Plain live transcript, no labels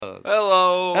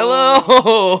Hello. Hello.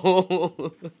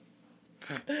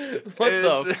 What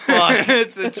the fuck?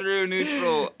 It's a true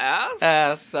neutral ask.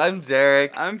 Ask. I'm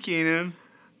Derek. I'm Keenan.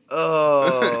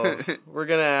 Oh, we're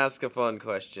gonna ask a fun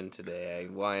question today.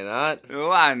 Why not?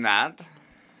 Why not?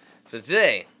 So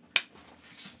today,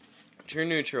 True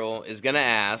Neutral is gonna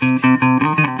ask.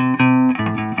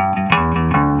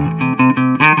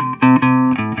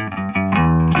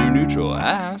 True neutral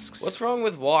asks. What's wrong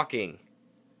with walking?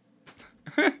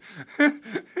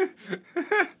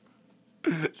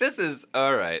 This is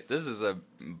alright. This is a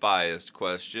biased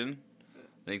question. I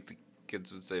think the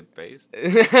kids would say based.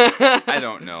 I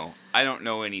don't know. I don't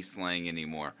know any slang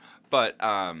anymore. But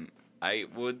I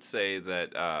would say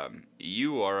that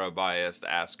you are a biased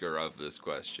asker of this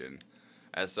question.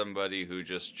 As somebody who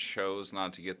just chose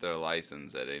not to get their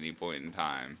license at any point in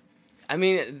time. I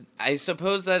mean, I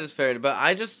suppose that is fair, but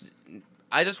I just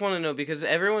want to know, because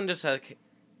everyone just like,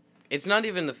 it's not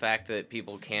even the fact that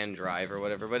people can drive or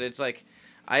whatever, but it's like,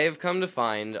 I have come to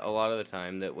find a lot of the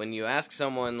time that when you ask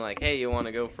someone like, hey, you want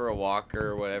to go for a walk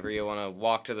or whatever, you want to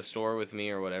walk to the store with me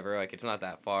or whatever, like it's not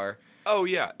that far. Oh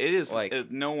yeah, it is.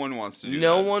 Like, no one wants to do that.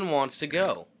 No one wants to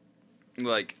go.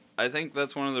 Like, I think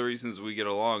that's one of the reasons we get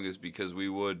along is because we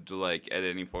would, like, at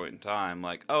any point in time,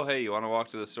 like, oh, hey, you want to walk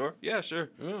to the store? Yeah, sure.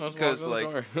 Yeah, let's Because,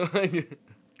 walk to the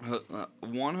store.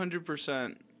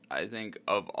 100%, I think,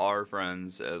 of our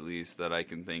friends, at least, that I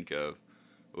can think of,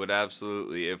 would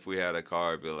absolutely, if we had a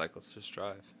car, be like, let's just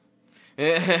drive.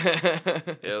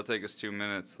 It'll take us 2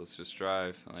 minutes. Let's just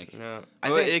drive. Like, No,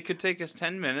 it could take us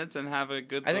 10 minutes and have a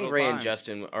good. I think little Ray time. and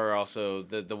Justin are also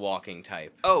the walking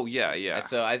type. Oh yeah.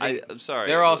 So I think I'm sorry.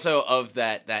 they're also of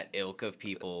that ilk of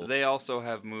people. They also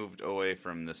have moved away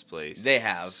from this place. They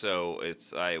have. So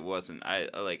I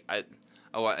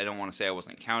don't want to say I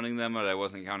wasn't counting them, but I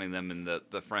wasn't counting them in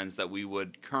the friends that we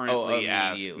would currently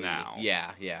ask now.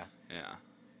 Yeah.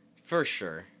 For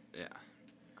sure.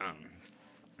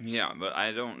 Yeah, but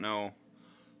I don't know.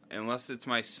 Unless it's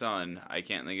my son, I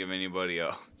can't think of anybody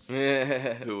else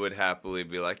who would happily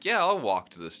be like, yeah, I'll walk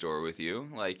to the store with you.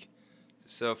 Like,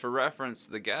 so for reference,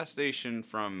 the gas station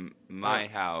from my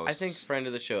house. I think friend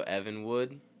of the show, Evan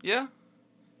would. Yeah.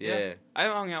 Yeah. I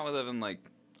hung out with Evan, like,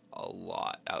 a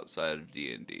lot outside of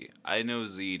D&D. I know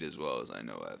Zed as well as I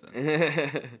know Evan.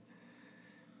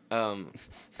 I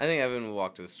think Evan would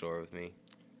walk to the store with me.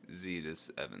 Zed is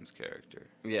Evan's character.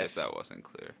 Yes. If that wasn't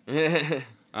clear.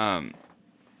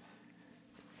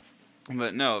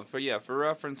 But no, for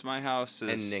reference, my house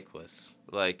is... And Nicholas.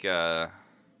 Like, 3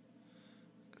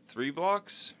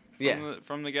 blocks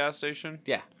from the gas station?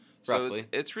 Yeah, roughly. So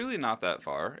it's really not that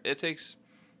far. It takes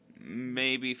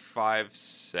maybe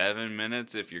 5-7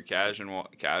 minutes if you're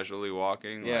casually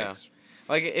walking. Yeah.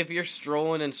 Like, if you're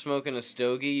strolling and smoking a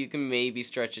stogie, you can maybe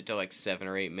stretch it to, like, 7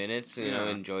 or 8 minutes, you know,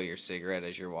 enjoy your cigarette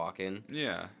as you're walking.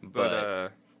 Yeah,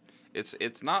 but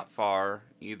it's not far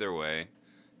either way.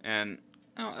 And,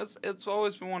 you know, it's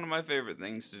always been one of my favorite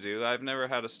things to do. I've never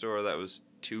had a store that was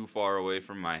too far away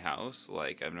from my house.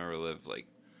 Like, I've never lived, like,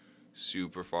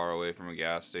 super far away from a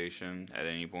gas station at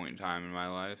any point in time in my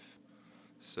life.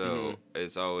 So,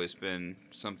 it's always been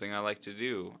something I like to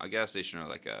do. A gas station or,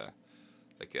 like a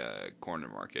corner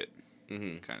market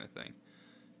kind of thing.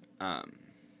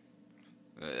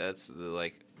 That's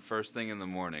the first thing in the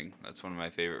morning. That's one of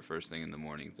my favorite first thing in the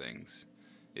morning things,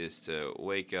 is to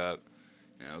wake up,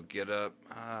 you know, get up,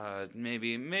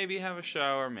 maybe have a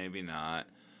shower, maybe not.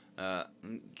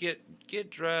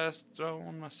 Get dressed, throw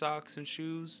on my socks and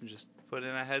shoes, and just put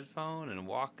in a headphone and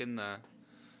walk in the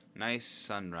nice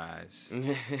sunrise.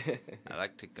 I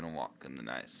like taking a walk in the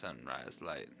nice sunrise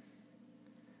light.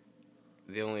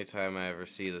 The only time I ever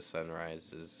see the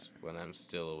sunrise is when I'm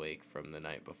still awake from the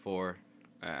night before.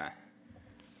 But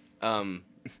no,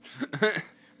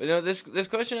 this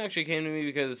question actually came to me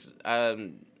because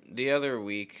the other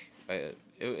week,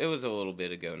 it was a little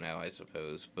bit ago now, I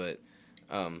suppose, but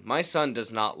my son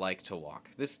does not like to walk.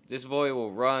 This boy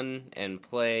will run and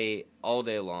play all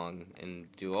day long and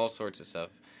do all sorts of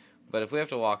stuff, but if we have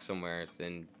to walk somewhere,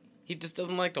 then he just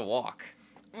doesn't like to walk.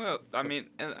 Well, I mean,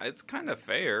 it's kind of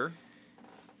fair.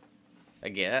 I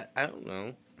don't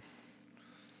know.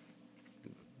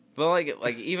 But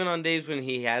like even on days when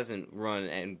he hasn't run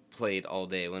and played all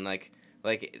day, when like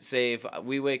say if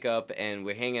we wake up and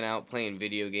we're hanging out playing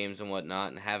video games and whatnot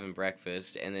and having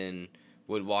breakfast, and then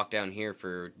would walk down here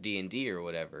for D&D or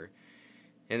whatever,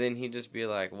 and then he'd just be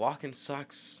like, walking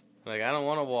sucks, like I don't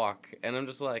want to walk, and I'm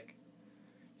just like,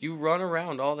 you run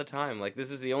around all the time, like this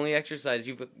is the only exercise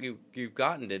you've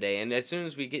gotten today, and as soon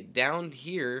as we get down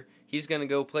here, he's gonna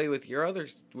go play with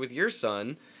your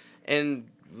son, and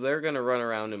they're gonna run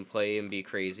around and play and be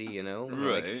crazy, you know. And,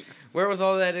 like, Right. where was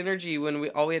all that energy when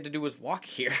all we had to do was walk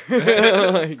here?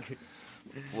 Like,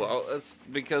 Well, it's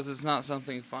because it's not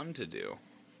something fun to do.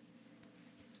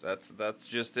 That's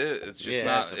just it. It's just Yeah,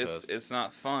 I not. suppose. It's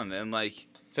not fun, and like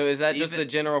so is that just Even-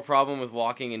 the general problem with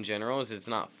walking in general? Is it's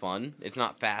not fun? It's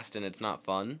not fast and it's not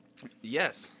fun.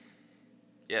 yes,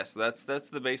 that's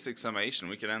the basic summation.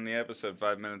 We can end the episode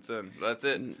 5 minutes in. That's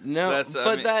it. No, That's- I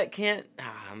but mean- that can't.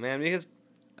 Man, because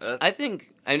That's, I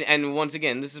think, and once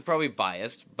again, this is probably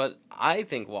biased, but I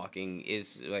think walking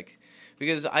is like,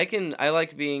 because I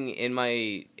like being in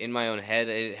my own head.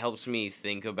 It helps me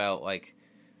think about, like,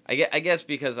 I guess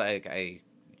because I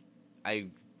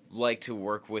like to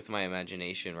work with my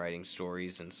imagination, writing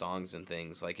stories and songs and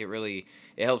things. Like, it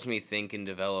helps me think and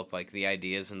develop, like, the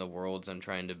ideas and the worlds I'm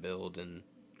trying to build and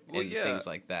Well, yeah. things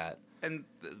like that. and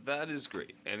that is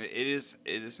great. And it is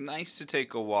nice to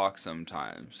take a walk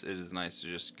sometimes. It is nice to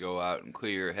just go out and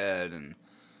clear your head and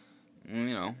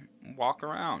walk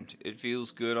around. It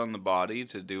feels good on the body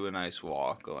to do a nice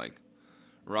walk. Like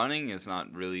running is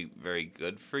not really very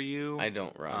good for you. I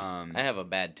don't run. Um, I have a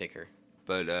bad ticker.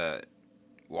 But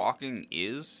walking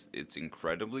it's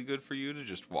incredibly good for you to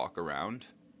just walk around.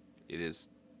 It is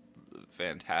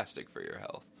fantastic for your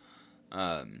health.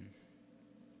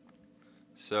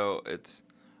 So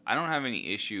I don't have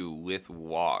any issue with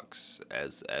walks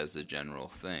as a general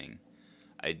thing.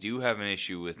 I do have an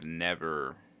issue with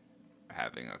never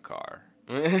having a car.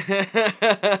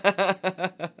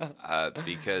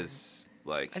 Because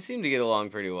like I seem to get along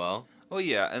pretty well. well,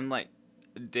 yeah, and like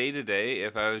day to day,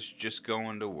 if I was just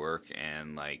going to work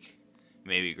and like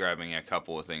maybe grabbing a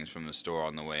couple of things from the store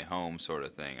on the way home, sort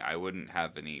of thing, I wouldn't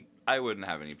have any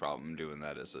problem doing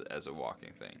that as a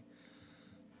walking thing.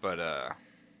 But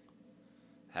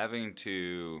having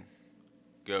to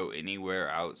go anywhere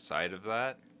outside of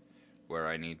that, where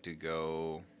I need to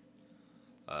go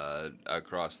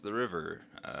across the river,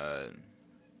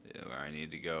 where I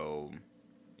need to go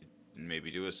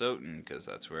maybe do a Soten, because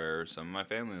that's where some of my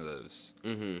family lives.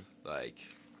 Mm-hmm. Like,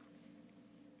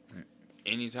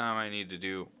 anytime I need to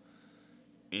do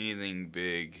anything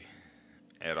big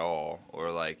at all, or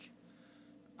like,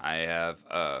 I have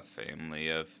a family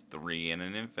of 3 and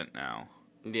an infant now.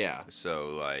 Yeah. So,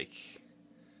 like,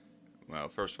 well,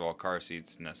 first of all, car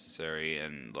seat's necessary,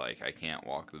 and, like, I can't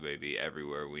walk the baby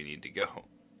everywhere we need to go.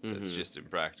 It's Mhm. just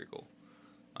impractical.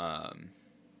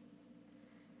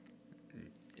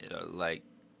 Like,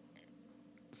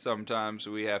 sometimes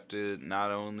we have to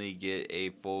not only get a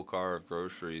full car of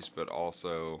groceries, but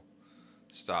also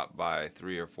stop by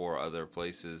 3 or 4 other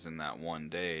places in that one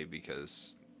day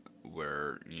because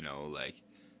we're, like,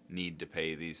 need to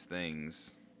pay these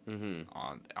things Mm-hmm.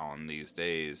 on these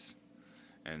days.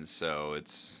 And so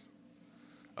it's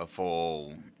a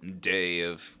full day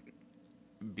of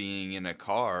being in a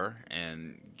car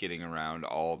and getting around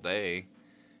all day,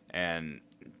 and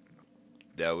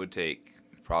that would take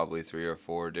probably 3 or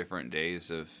 4 different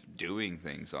days of doing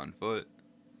things on foot.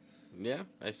 Yeah,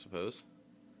 I suppose.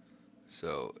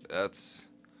 So that's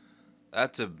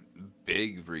a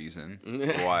big reason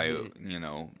why,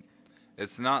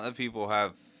 it's not that people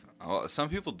have, some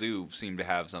people do seem to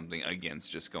have something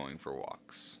against just going for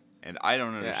walks, and I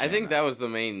don't understand. Yeah, I think that was the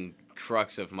main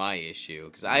crux of my issue,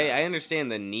 because I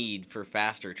understand the need for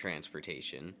faster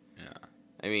transportation. Yeah.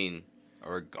 I mean,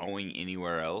 Or going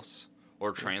anywhere else,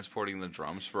 or transporting the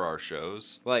drums for our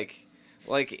shows. like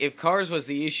if cars was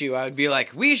the issue, I would be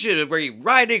like, we should be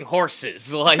riding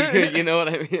horses. Like, you know what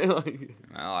I mean? Like,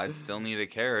 Well, I'd still need a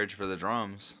carriage for the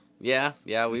drums. yeah,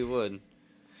 we would.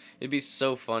 It'd be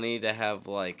so funny to have,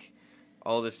 like,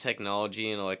 all this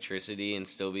technology and electricity and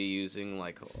still be using,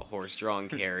 like, horse-drawn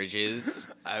carriages.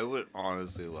 I would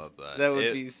honestly love that. That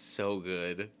would be so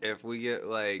good. If we get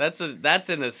like, That's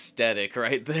an aesthetic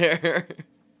right there.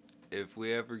 if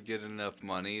we ever get enough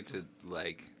money to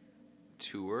like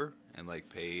tour and like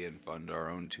pay and fund our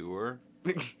own tour,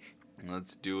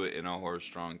 let's do it in a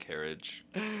horse-drawn carriage.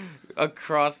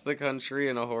 Across the country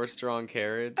in a horse-drawn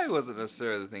carriage. I wasn't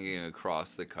necessarily thinking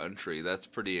across the country. That's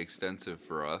pretty extensive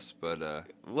for us, but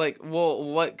Like, well,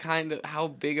 what kind of, how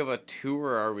big of a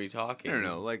tour are we I talking? don't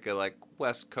know, like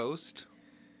West Coast.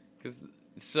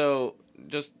 So,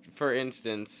 just for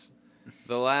instance,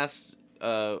 the last,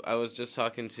 I was just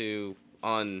talking to,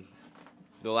 on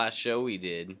the last show we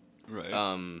did, Right.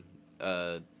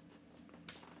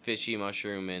 Fishy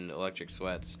Mushroom and Electric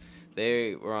Sweats,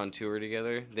 they were on tour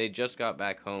together. They just got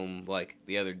back home, like,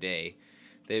 the other day.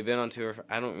 They'd been on tour for,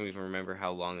 I don't even remember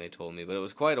how long they told me, but it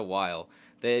was quite a while.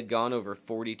 They had gone over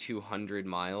 4,200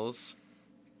 miles.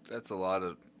 That's a lot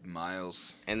of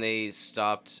miles. And they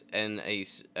stopped in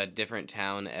a different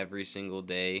town every single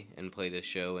day and played a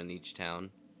show in each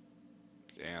town.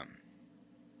 Damn.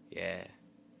 Yeah.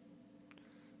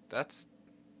 That's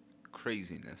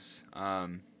craziness.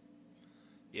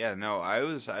 Yeah, no, I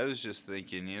was just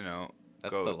thinking,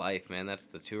 That's the life, man. That's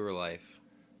the tour life.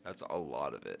 That's a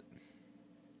lot of it.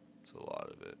 It's a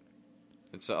lot of it.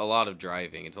 It's a lot of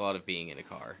driving. It's a lot of being in a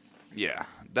car. Yeah,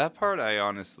 that part I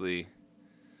honestly,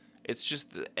 it's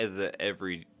just the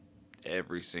every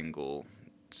single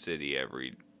city,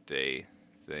 every day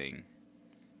thing.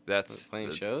 That's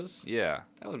playing shows. Yeah,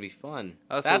 that would be fun.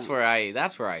 That's where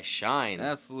I shine.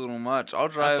 That's a little much. I'll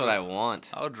drive. That's what I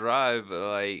want. I'll drive.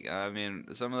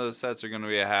 Some of those sets are gonna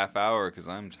be a half hour because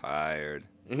I'm tired.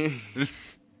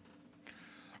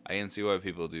 I can see why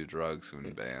people do drugs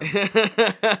in bands.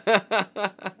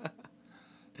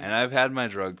 And I've had my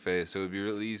drug phase, so it would be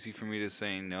really easy for me to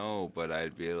say no, but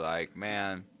I'd be like,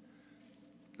 man,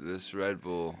 this Red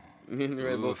Bull.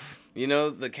 Oof. You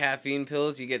know the caffeine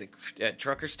pills you get at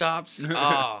trucker stops?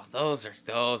 Oh, those are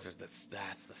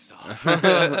that's the stuff.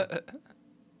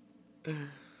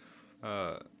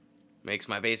 Makes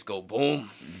my bass go boom.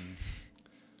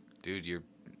 Dude,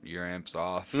 your amp's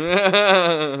off.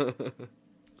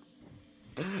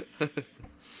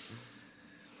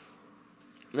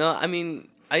 No, I mean,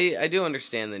 I do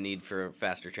understand the need for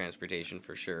faster transportation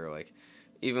for sure. Like,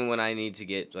 even when I need to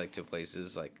get like to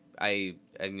places, like I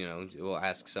will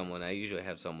ask someone. I usually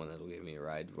have someone that'll give me a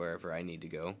ride wherever I need to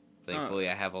go. Thankfully,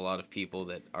 I have a lot of people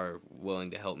that are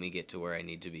willing to help me get to where I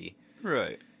need to be.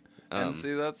 Right. And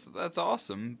see, that's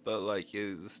awesome, but like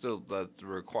that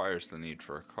requires the need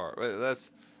for a car.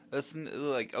 That's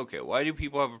like, okay, why do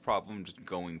people have a problem just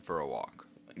going for a walk?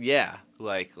 Yeah.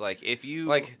 Like if you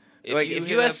if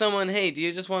you ask someone, hey, do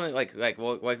you just want to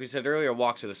like we said earlier,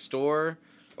 walk to the store,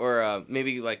 or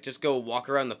maybe like just go walk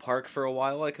around the park for a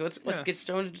while? Like let's get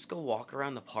stoned and just go walk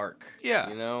around the park.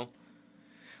 Yeah.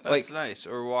 That's nice.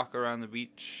 Or walk around the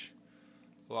beach,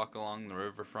 walk along the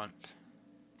riverfront.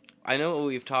 I know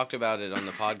we've talked about it on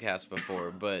the podcast before,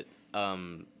 but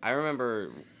I remember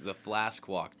the Flask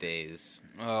Walk days.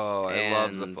 Oh, I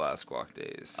love the Flask Walk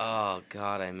days. Oh,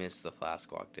 God, I miss the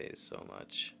Flask Walk days so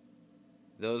much.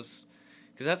 Because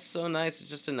that's so nice. It's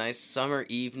just a nice summer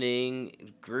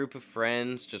evening, group of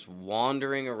friends just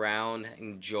wandering around,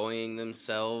 enjoying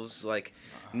themselves, like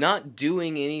not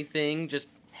doing anything, just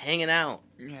hanging out.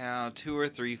 Yeah, 2 or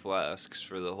 3 flasks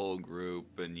for the whole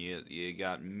group, and you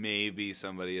got maybe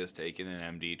somebody has taken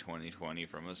an MD 2020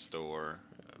 from a store.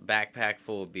 Backpack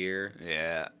full of beer.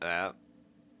 Yeah, that.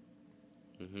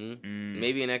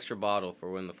 Maybe an extra bottle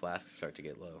for when the flasks start to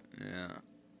get low. Yeah.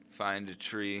 Find a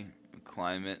tree,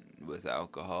 climb it with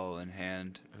alcohol in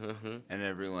hand, and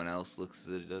everyone else looks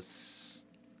at us,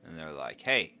 and they're like,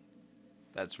 hey,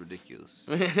 that's ridiculous.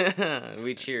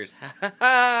 We cheers.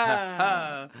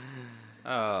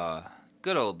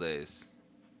 Good old days.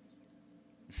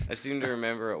 I seem to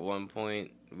remember at one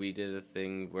point we did a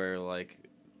thing where, like,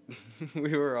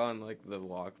 we were on, like, the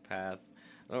walk path.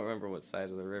 I don't remember what side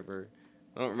of the river.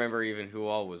 I don't remember even who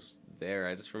all was there.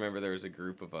 I just remember there was a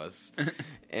group of us.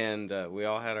 And we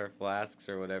all had our flasks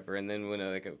or whatever. And then when,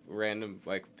 like, a random,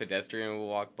 like, pedestrian would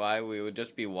walk by, we would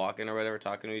just be walking or whatever,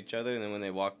 talking to each other. And then when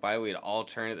they walked by, we'd all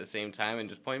turn at the same time and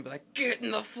just point and be like, get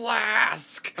in the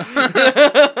flask!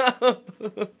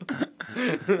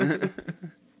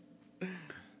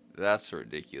 That's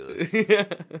ridiculous.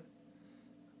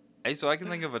 Hey, so I can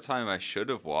think of a time I should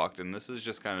have walked, and this is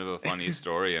just kind of a funny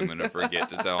story I'm going to forget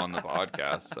to tell on the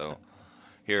podcast. So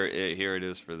here it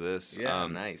is for this. Yeah,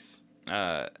 nice.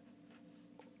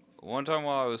 One time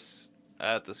while I was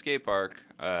at the skate park,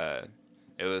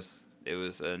 it was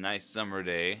a nice summer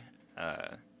day,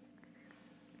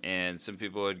 and some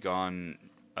people had gone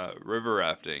river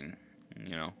rafting,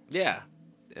 Yeah.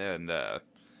 and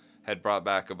had brought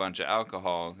back a bunch of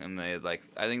alcohol, and they had I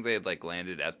think they had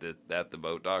landed at the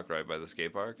boat dock right by the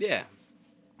skate park. Yeah.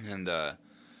 And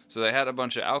so they had a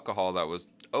bunch of alcohol that was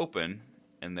open,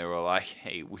 and they were like,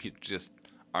 "Hey, we just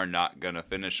are not gonna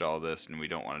finish all this, and we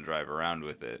don't want to drive around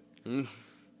with it."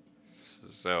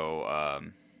 So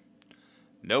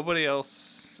nobody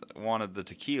else wanted the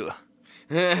tequila,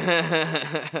 and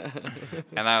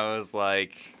I was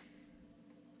like,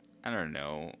 I don't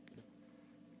know.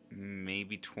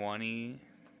 Maybe 20,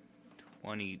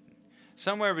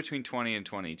 somewhere between 20 and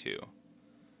 22.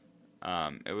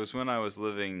 It was when I was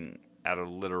living at a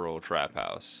literal trap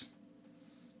house.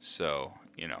 So,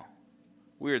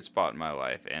 weird spot in my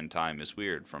life, and time is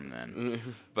weird from then.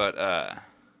 But,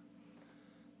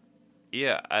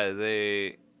 yeah,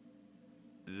 they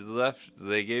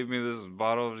gave me this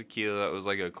bottle of tequila that was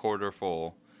like a quarter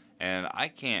full, and I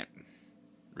can't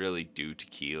really do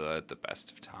tequila at the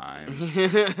best of times.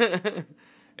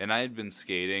 And I had been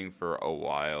skating for a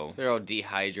while. So they're all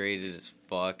dehydrated as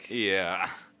fuck. Yeah.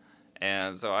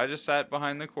 And so I just sat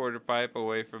behind the quarter pipe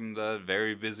away from the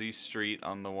very busy street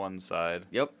on the one side.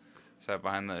 Yep. Sat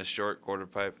behind the short quarter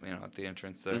pipe, at the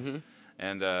entrance there. Mm-hmm.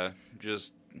 And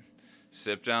just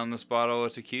sipped down this bottle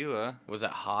of tequila. Was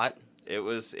it hot?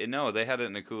 No, they had it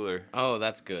in a cooler. Oh,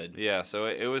 that's good. Yeah, so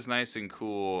it was nice and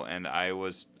cool, and I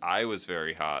was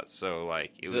very hot, so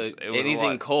like it was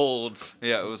anything cold.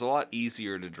 Yeah, it was a lot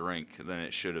easier to drink than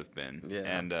it should have been. Yeah.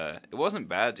 And it wasn't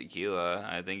bad tequila.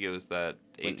 I think it was that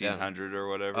 1800 or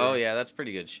whatever. Oh yeah, that's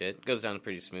pretty good shit. It goes down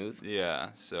pretty smooth. Yeah,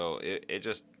 so it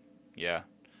just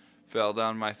fell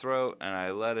down my throat, and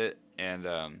I let it, and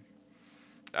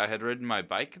I had ridden my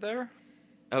bike there.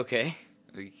 Okay.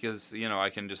 Because, I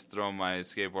can just throw my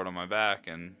skateboard on my back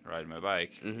and ride my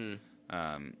bike. Mm-hmm.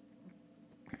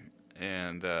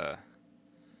 And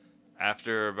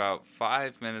after about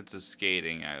 5 minutes of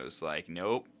skating, I was like,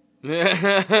 nope.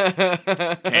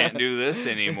 Can't do this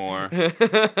anymore.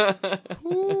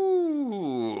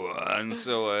 Ooh. And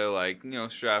so I,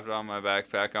 strapped on my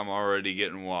backpack. I'm already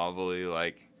getting wobbly,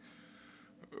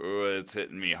 it's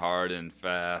hitting me hard and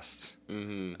fast.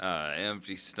 Mm-hmm.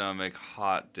 Empty stomach,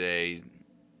 hot day,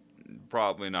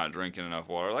 probably not drinking enough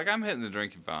water. I'm hitting the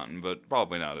drinking fountain, but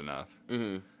probably not enough.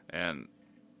 Mm-hmm. And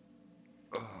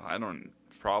I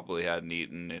probably hadn't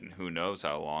eaten in who knows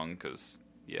how long, because,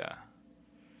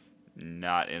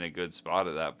 not in a good spot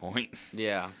at that point.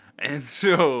 Yeah. And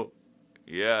so,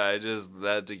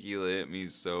 that tequila hit me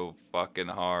so fucking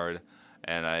hard,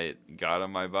 and I got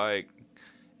on my bike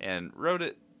and rode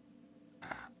it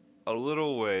a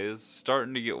little ways,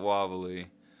 starting to get wobbly.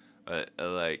 I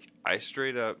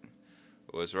straight up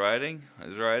was riding,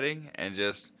 and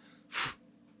just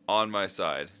on my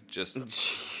side, just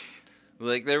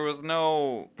there was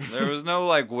no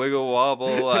wiggle wobble,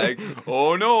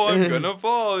 oh no, I'm gonna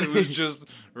fall. It was just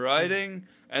riding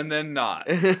and then not.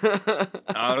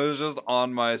 I was just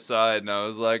on my side, and I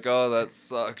was like, oh, that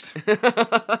sucked.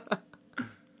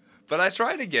 But I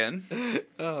tried again.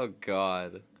 Oh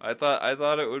God. I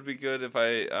thought it would be good if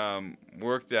I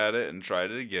worked at it and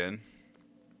tried it again.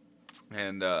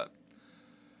 And I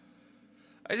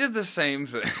did the same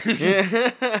thing.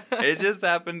 It just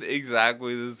happened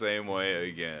exactly the same way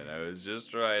again. I was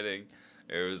just riding.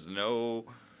 There was no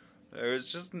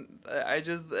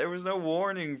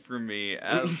warning for me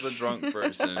as the drunk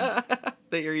person. That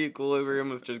your equilibrium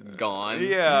was just gone.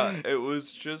 Yeah, it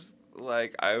was just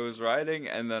I was riding,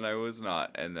 and then I was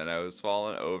not, and then I was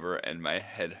falling over, and my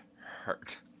head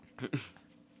hurt.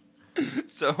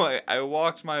 So I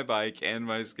walked my bike and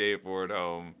my skateboard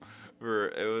home.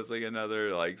 It was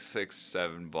another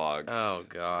 6-7 blocks. Oh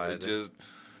God! Just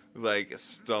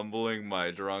stumbling my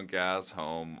drunk ass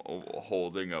home,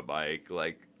 holding a bike,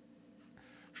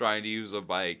 trying to use a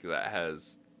bike that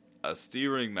has a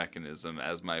steering mechanism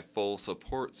as my full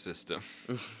support system.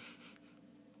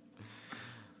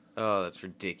 Oh, that's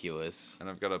ridiculous. And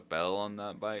I've got a bell on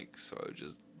that bike, so I would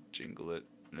just jingle it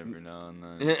every now and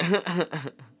then.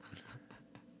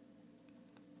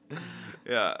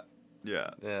 Yeah.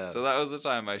 So that was the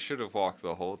time I should have walked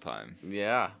the whole time.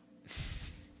 Yeah.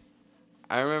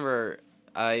 I remember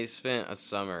I spent a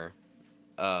summer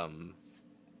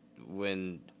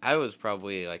when I was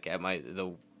probably at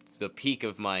the peak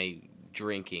of my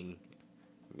drinking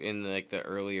in the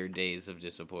earlier days of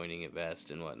Disappointing at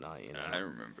Best and whatnot, I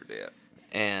remember that.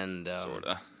 And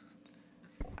sorta.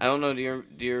 I don't know. Do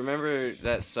you remember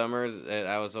that summer that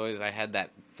I had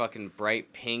that fucking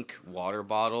bright pink water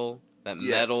bottle, that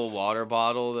metal water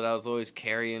bottle that I was always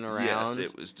carrying around? Yes,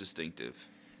 it was distinctive.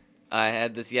 I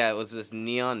had this. Yeah, it was this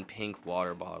neon pink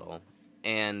water bottle,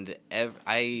 and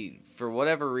I, for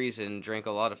whatever reason, drank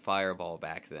a lot of Fireball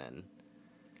back then.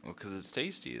 Well, because it's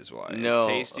tasty is why. No. It's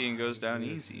tasty and goes down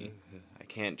easy. I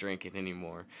can't drink it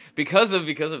anymore. Because of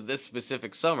this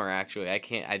specific summer, actually.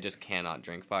 I just cannot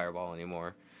drink Fireball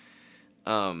anymore.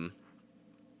 So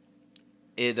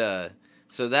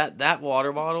that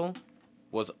water bottle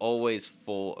was always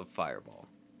full of Fireball.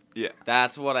 Yeah.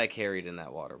 That's what I carried in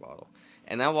that water bottle.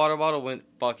 And that water bottle went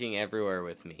fucking everywhere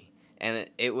with me. And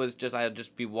it was just, I'd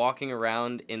just be walking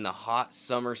around in the hot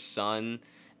summer sun,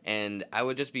 and I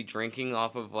would just be drinking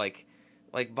off of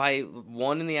by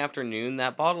 1 in the afternoon,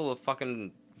 that bottle of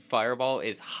fucking Fireball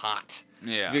is hot.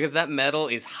 Yeah. Because that metal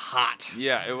is hot.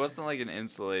 Yeah, it wasn't an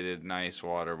insulated, nice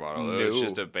water bottle. It was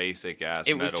just a basic ass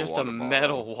metal water bottle. It was just a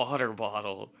metal water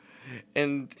bottle.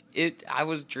 And I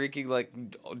was drinking like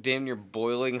damn near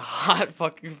boiling hot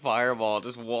fucking Fireball,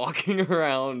 just walking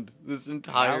around this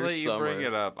entire Now that you summer. bring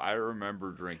it up, I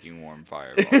remember drinking warm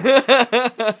Fireball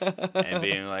and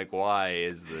being like, "Why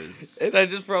is this?" And I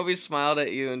just probably smiled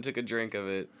at you and took a drink of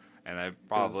it. And I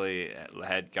probably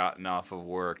had gotten off of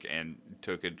work and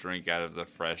took a drink out of the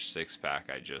fresh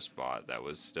 6-pack I just bought that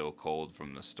was still cold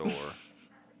from the store.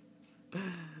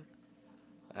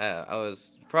 I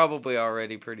was probably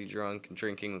already pretty drunk and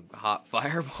drinking hot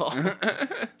Fireball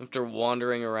after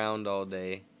wandering around all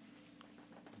day.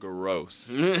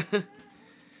 Gross.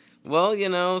 Well, you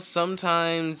know,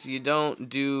 sometimes you don't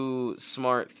do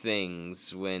smart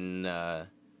things when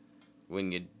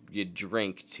you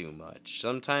drink too much.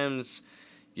 Sometimes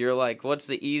you're like, what's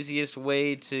the easiest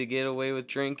way to get away with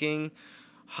drinking?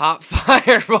 Hot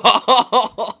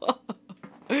Fireball!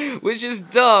 Which is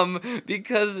dumb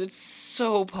because it's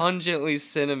so pungently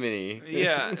cinnamony.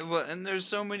 Yeah, well, and there's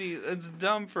so many. It's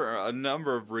dumb for a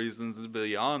number of reasons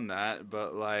beyond that,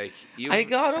 but like I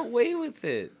got away with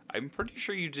it. I'm pretty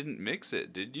sure you didn't mix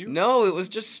it, did you? No, it was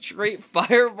just straight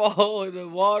Fireball in a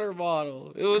water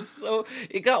bottle.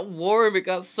 It got warm. It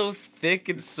got so thick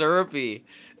and syrupy.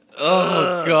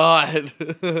 Oh, God.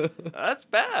 That's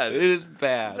bad. It is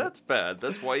bad. That's bad.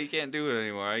 That's why you can't do it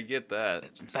anymore. I get that.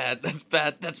 That's bad. That's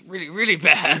bad. That's really, really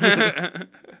bad.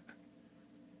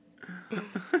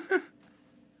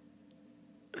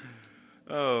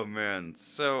 Oh, man.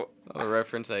 So... Not a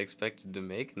reference I expected to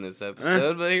make in this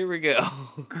episode, but here we go.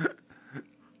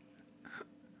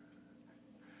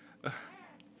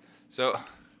 So,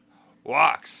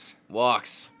 walks.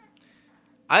 Walks.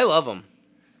 I love them.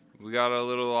 We got a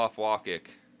little off walkic.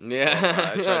 Yeah.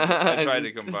 I tried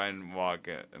to combine walk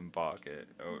it and balk it.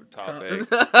 Oh, topic.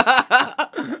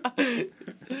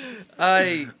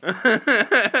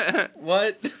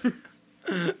 What?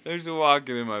 There's a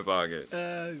walking in my pocket.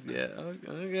 Yeah,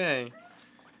 okay.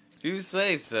 You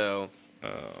say so.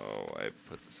 Oh, I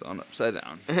put this on upside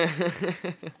down.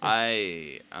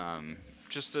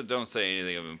 Just don't say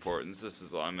anything of importance.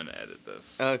 I'm gonna edit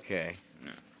this. Okay.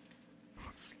 Yeah.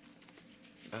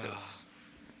 There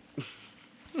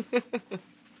we go.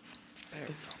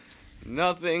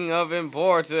 Nothing of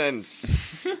importance.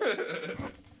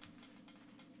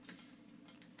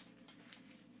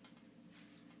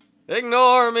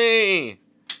 Ignore me.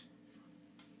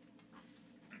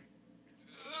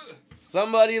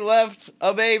 Somebody left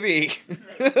a baby.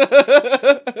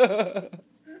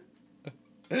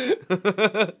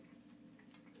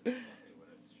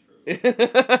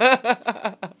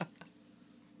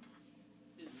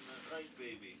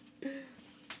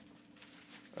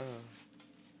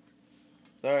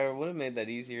 Sorry, I would have made that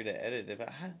easier to edit if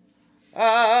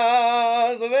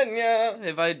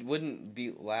I wouldn't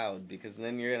be loud, because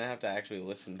then you're gonna have to actually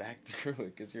listen back through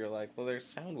it, because you're like, well, there's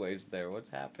sound waves there. What's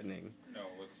happening? No,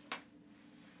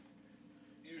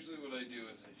 usually what I do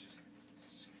is I just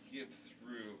skip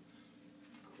through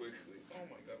quickly. Oh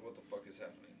my god, what the fuck is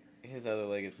happening here? His other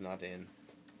leg is not in.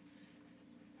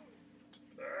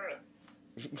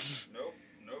 Nope.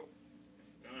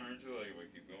 Gonna hurt your leg if I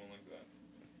keep going like that.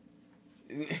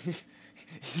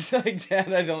 He's like,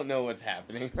 Dad, I don't know what's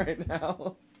happening right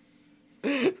now.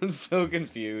 I'm so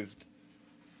confused.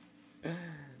 This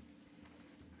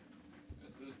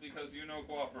is because you don't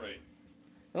cooperate.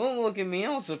 Don't look at me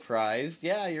all surprised.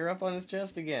 Yeah, you're up on his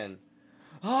chest again.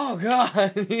 Oh,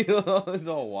 God. He's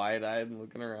all wide-eyed and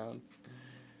looking around.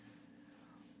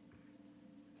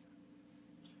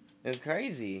 It's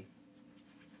crazy.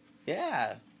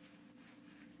 Yeah.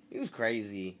 He was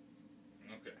crazy.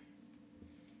 Okay.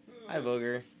 Hi,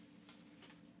 Booger.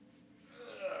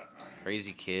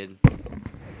 Crazy kid.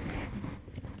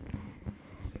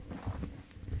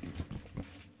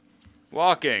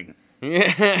 Walking.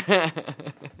 Yeah.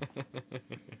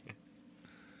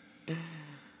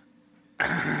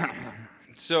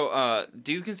 So,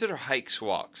 do you consider hikes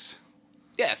walks?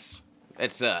 Yes.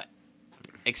 It's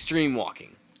extreme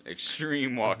walking.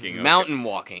 Extreme walking. Okay. Mountain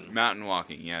walking. Mountain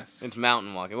walking, yes. It's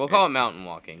mountain walking. We'll call it mountain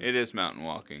walking. It is mountain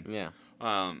walking. Yeah.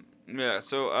 Yeah,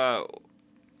 so,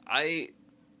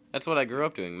 That's what I grew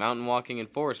up doing. Mountain walking and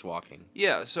forest walking.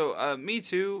 Yeah, so, me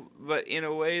too, but in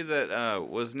a way that,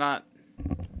 was not...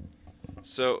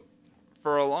 So,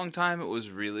 for a long time, it was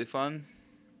really fun.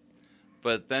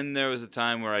 But then there was a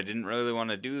time where I didn't really want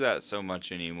to do that so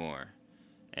much anymore.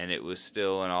 And it was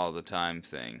still an all-the-time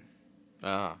thing.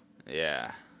 Ah.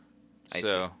 Yeah. I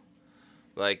so,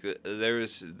 like,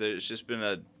 there's just been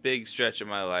a big stretch of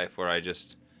my life where I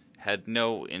just had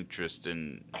no interest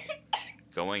in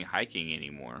going hiking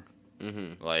anymore.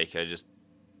 Mm-hmm. Like, I just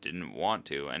didn't want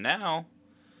to. And now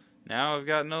I've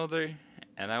gotten older,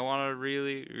 and I want to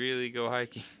really, really go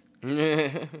hiking.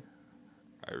 Yeah.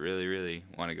 I really, really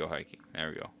want to go hiking. There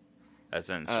we go. That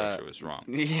sentence structure was wrong.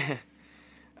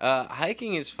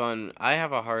 Hiking is fun. I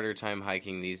have a harder time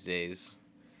hiking these days.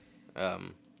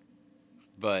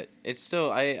 But it's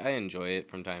still, I enjoy it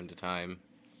from time to time.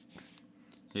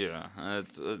 Yeah,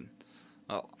 it's.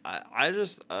 I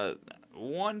just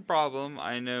one problem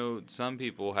I know some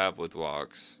people have with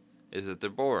walks is that they're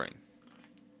boring.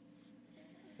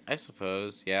 I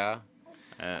suppose, yeah.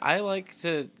 Uh, I like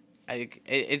to.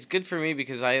 It's good for me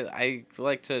because I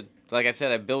like to, like I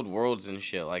said, I build worlds and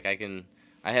shit. Like I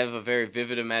have a very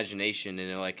vivid imagination, and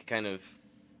it like kind of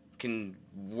can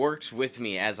works with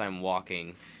me as I'm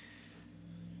walking.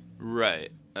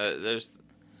 right. There's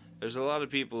a lot of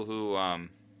people who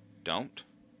don't.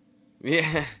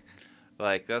 Yeah.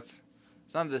 Like it's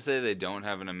not to say they don't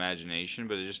have an imagination,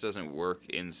 but it just doesn't work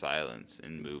in silence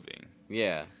in moving.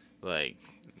 Yeah. Like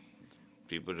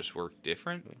people just work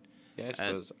different. Yeah, I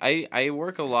suppose. I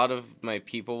work a lot of my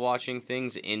people watching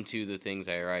things into the things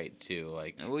I write too.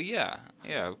 Like, Well, yeah,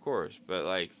 of course. But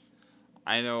like,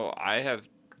 I know I have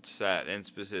sat and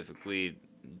specifically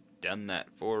done that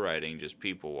for writing, just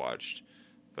people watched.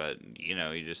 But you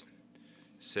just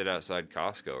sit outside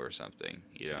Costco or something.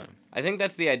 I think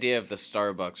that's the idea of the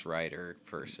Starbucks writer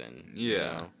person.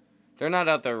 Yeah. They're not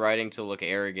out there writing to look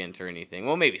arrogant or anything.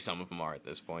 Well, maybe some of them are at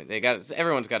this point.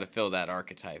 Everyone's got to fill that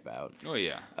archetype out. Oh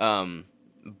yeah.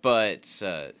 But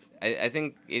I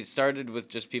think it started with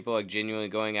just people like genuinely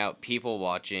going out, people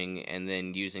watching, and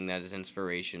then using that as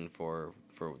inspiration for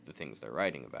the things they're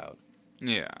writing about.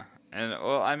 Yeah, and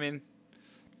well, I mean,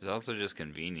 there's also just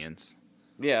convenience.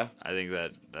 Yeah. I think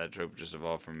that trope just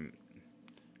evolved from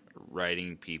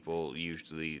writing people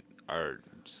usually are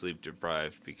sleep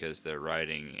deprived because they're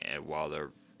writing while they're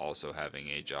also having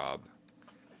a job.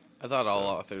 I thought all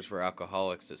authors were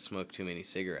alcoholics that smoked too many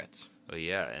cigarettes. Well,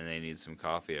 yeah, and they need some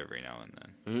coffee every now and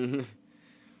then.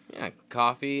 Yeah,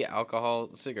 coffee, alcohol,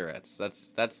 cigarettes.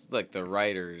 That's like the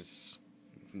writer's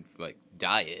like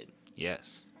diet.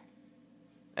 Yes.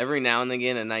 Every now and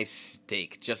again, a nice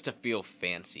steak just to feel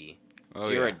fancy. Oh,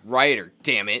 You're yeah. a writer,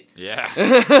 damn it. Yeah.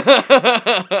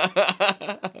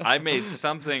 I made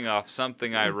something off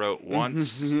something I wrote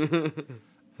once.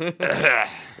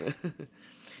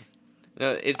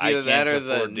 No, it's I either that can't or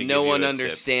afford to give no you one a tip.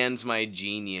 understands my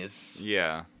genius.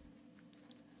 Yeah.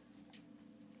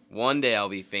 One day I'll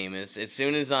be famous. As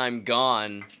soon as I'm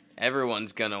gone,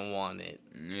 everyone's gonna want it.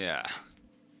 Yeah.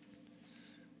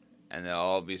 And they'll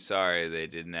all be sorry they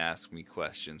didn't ask me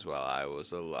questions while I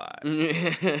was alive.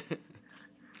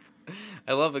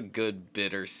 I love a good,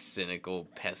 bitter, cynical,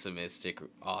 pessimistic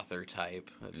author type.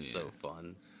 That's so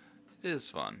fun. It is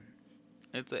fun.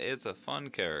 It's a fun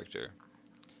character.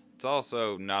 It's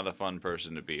also not a fun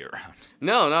person to be around.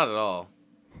 No, not at all.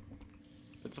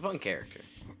 It's a fun character.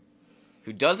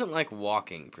 Who doesn't like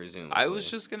walking, presumably. I was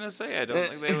just gonna say I don't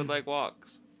think they would like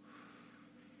walks.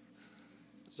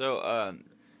 So,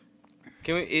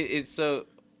 Can we? It's so.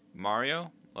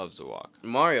 Mario loves a walk.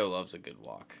 Mario loves a good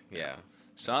walk. Yeah.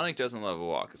 Sonic doesn't love a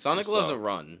walk. It's Sonic too loves slow. a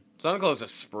run. Sonic loves a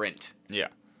sprint. Yeah.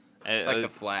 And, Like the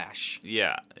Flash.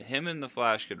 Yeah, him and the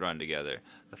Flash could run together.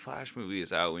 The Flash movie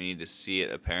is out. We need to see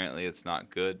it. Apparently, it's not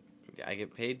good. I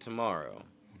get paid tomorrow.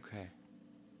 Okay.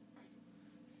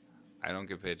 I don't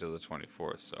get paid till the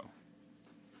 24th, so.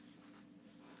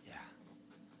 Yeah.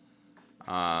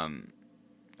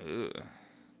 Ugh.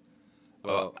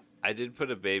 Well, I did put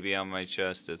a baby on my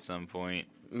chest at some point.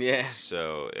 Yeah.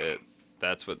 So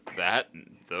that's what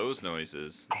those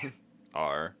noises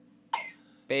are.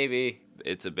 Baby.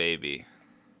 It's a baby.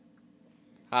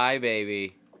 Hi,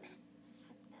 baby.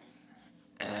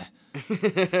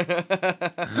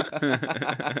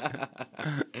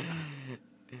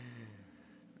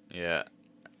 Yeah.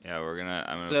 Yeah, I'm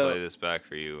gonna So- play this back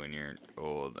for you when you're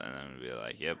old, and I'm gonna be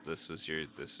like, "Yep, this was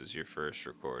your first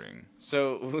recording."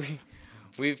 So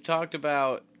we've talked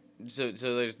about so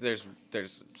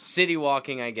there's city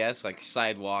walking, I guess, like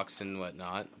sidewalks and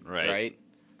whatnot. Right.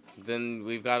 Then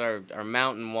we've got our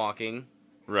mountain walking,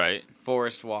 Right.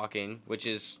 forest walking, which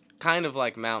is kind of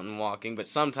like mountain walking, but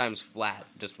sometimes flat,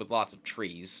 just with lots of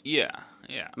trees. Yeah.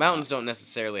 Yeah. Mountains don't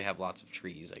necessarily have lots of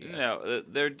trees, I guess. No,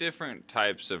 they're different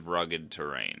types of rugged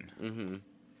terrain. Mm-hmm.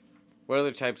 What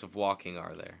other types of walking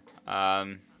are there?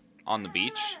 On the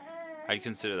beach, I'd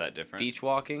consider that different. Beach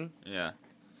walking? Yeah.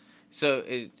 So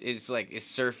it's like, is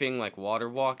surfing like water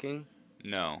walking?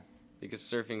 No. Because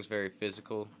surfing's very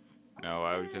physical. No,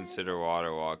 I would consider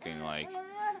water walking like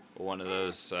one of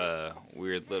those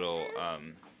weird little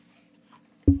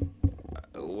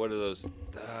what are those?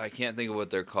 I can't think of what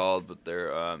they're called, but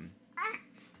they're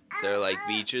They're like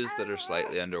beaches that are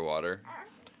slightly underwater.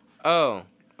 Oh,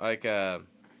 like yeah,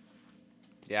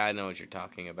 I know what you're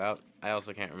talking about. I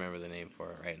also can't remember the name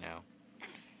for it right now.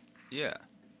 Yeah,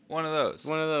 one of those.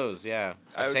 One of those, yeah.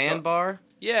 I A would sandbar?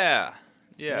 Yeah.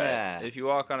 Yeah. If you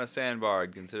walk on a sandbar,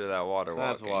 I'd consider that water walking.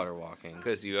 That's water walking.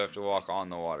 Because you have to walk on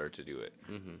the water to do it.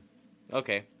 Mm-hmm.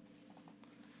 Okay.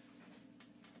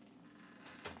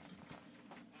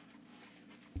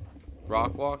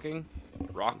 Rock walking?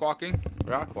 Rock walking?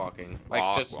 Rock walking.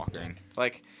 Rock walking.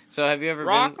 Like, so have you ever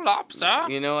Rock been... lobster?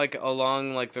 You know, like,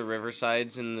 along, like, the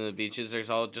riversides and the beaches, there's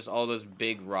all those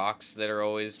big rocks that are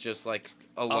always just, like,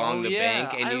 along the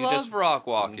bank. And I you love just rock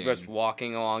walking. Just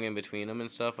walking along in between them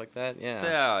and stuff like that.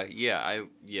 Yeah.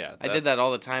 I did that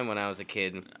all the time when I was a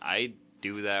kid. I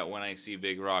do that when I see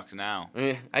big rocks now.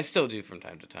 I still do from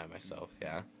time to time myself.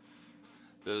 Yeah.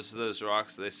 Those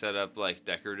rocks they set up like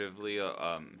decoratively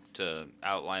to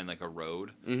outline like a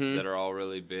road Mm-hmm. that are all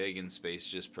really big and spaced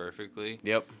just perfectly.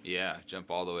 Yep. Yeah, jump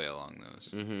all the way along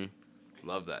those. Mm-hmm.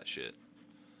 Love that shit.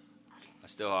 I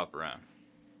still hop around.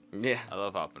 Yeah. I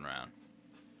love hopping around.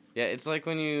 Yeah, it's like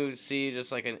when you see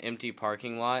just like an empty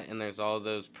parking lot and there's all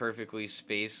those perfectly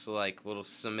spaced like little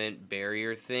cement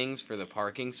barrier things for the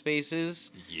parking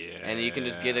spaces. Yeah. And you can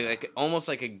just get almost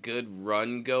like a good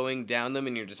run going down them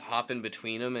and you're just hopping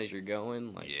between them as you're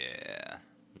going. Like, yeah.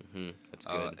 Mm-hmm. That's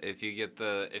good. If you get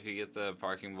the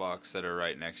parking blocks that are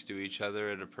right next to each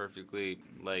other at a perfectly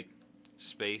like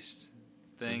spaced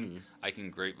thing, Mm-hmm. I can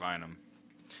grapevine them.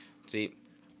 See,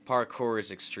 parkour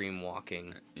is extreme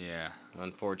walking. Yeah.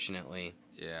 Unfortunately.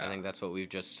 Yeah. I think that's what we've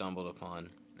just stumbled upon.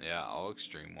 Yeah, I'll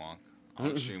extreme walk.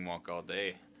 I'll extreme walk all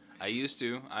day. I used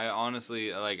to. I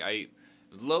honestly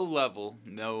low level,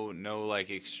 no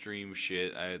like extreme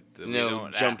shit.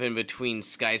 Jumping between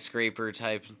skyscraper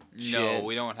type shit. No,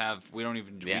 we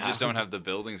just don't have the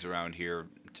buildings around here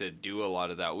to do a lot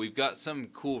of that. We've got some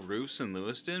cool roofs in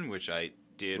Lewiston, which I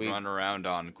did run around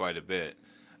on quite a bit.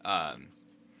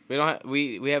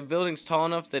 We have buildings tall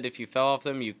enough that if you fell off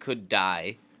them, you could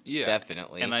die. Yeah,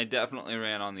 definitely. And I definitely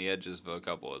ran on the edges of a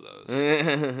couple of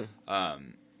those.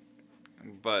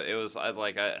 But it was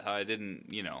I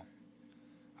didn't,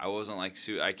 I wasn't like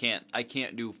I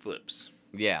can't do flips.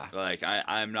 Yeah. Like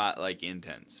I'm not like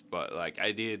intense, but like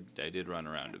I did run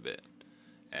around a bit,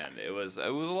 and it was a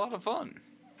lot of fun.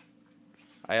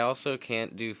 I also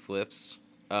can't do flips,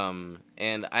 and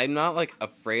I'm not like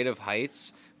afraid of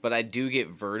heights, but I do get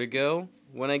vertigo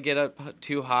when I get up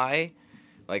too high,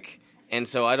 and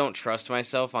so I don't trust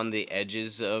myself on the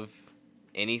edges of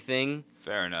anything.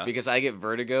 Fair enough. Because I get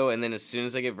vertigo, and then as soon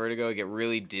as I get vertigo, I get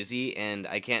really dizzy, and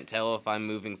I can't tell if I'm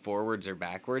moving forwards or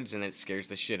backwards, and it scares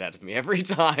the shit out of me every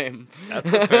time.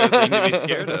 That's a fair thing to be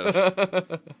scared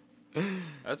of.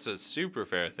 That's a super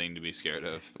fair thing to be scared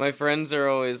of. My friends are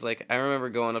always like, I remember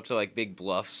going up to like big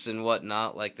bluffs and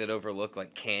whatnot, like that overlook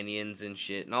like canyons and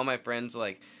shit, and all my friends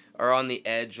like are on the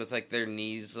edge with like their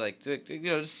knees like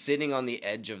just sitting on the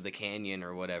edge of the canyon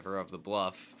or whatever of the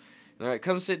bluff. And they're like,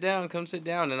 come sit down,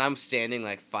 and I'm standing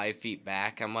like 5 feet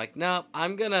back. I'm like, no,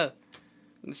 I'm gonna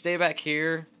stay back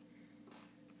here.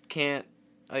 Can't.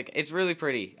 Like, it's really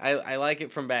pretty. I like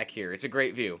it from back here. It's a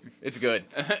great view. It's good.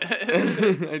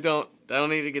 I don't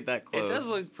need to get that close. It does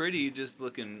look pretty just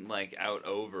looking like out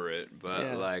over it,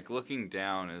 but like looking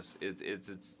down is it's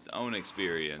its own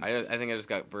experience. I think I just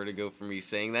got vertigo from me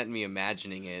saying that and me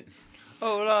imagining it.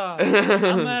 Hola,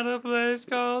 I'm at a place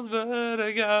called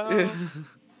Vertigo.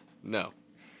 No.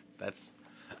 That's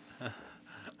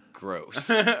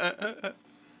gross.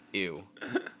 Ew.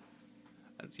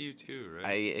 That's you too,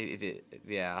 right?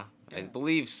 Yeah, I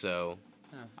believe so.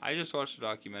 Yeah. I just watched a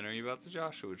documentary about the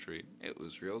Joshua Tree. It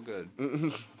was real good.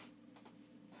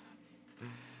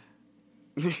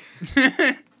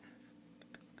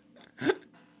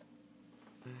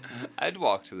 I'd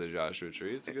walk to the Joshua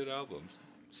Tree. It's a good album.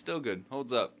 Still good.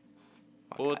 Holds up.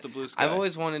 Bullet the Blue Sky. I've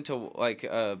always wanted to like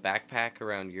backpack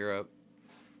around Europe.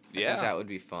 I think that would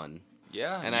be fun.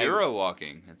 Yeah, and Euro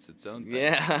walking. It's its own thing.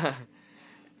 Yeah.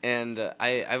 And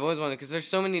I've always wanted, because there's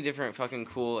so many different fucking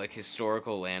cool like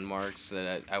historical landmarks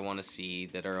that I want to see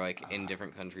that are like in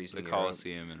different countries. The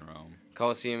Colosseum in Rome.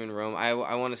 Colosseum in Rome. I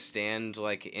want to stand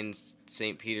like in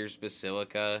St. Peter's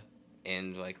Basilica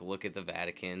and like look at the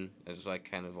Vatican. I just like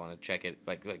kind of want to check it,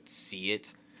 like see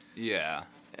it. Yeah,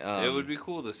 it would be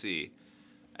cool to see,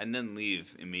 and then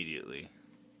leave immediately.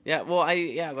 Yeah, well,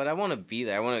 but I want to be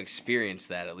there. I want to experience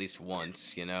that at least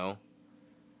once, you know.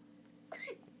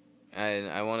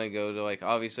 And I want to go to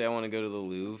obviously I want to go to the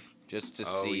Louvre just to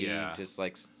see, just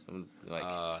like some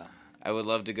I would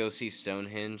love to go see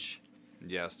Stonehenge.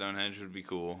 Yeah, Stonehenge would be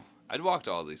cool. I'd walk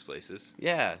to all these places.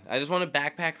 Yeah, I just want to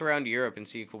backpack around Europe and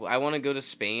see cool. I want to go to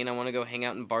Spain. I want to go hang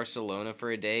out in Barcelona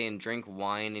for a day and drink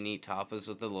wine and eat tapas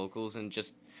with the locals and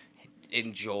just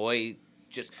enjoy.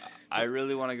 I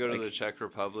really want to go to like- the Czech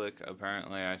Republic.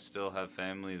 Apparently, I still have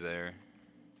family there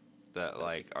that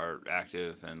like are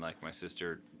active, and like my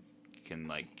sister can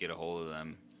like get a hold of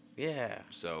them. Yeah.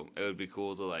 So it would be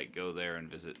cool to like go there and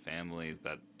visit family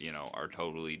that are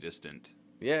totally distant.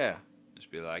 Yeah. Just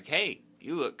be like, hey,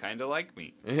 you look kind of like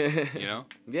me. Yeah,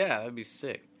 that'd be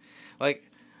sick. Like,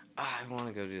 I want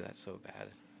to go do that so bad.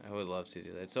 I would love to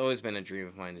do that. It's always been a dream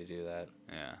of mine to do that.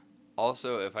 Yeah.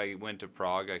 Also, if I went to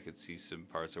Prague, I could see some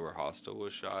parts of where Hostel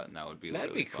was shot, and that would be That'd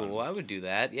really be cool. fun. I would do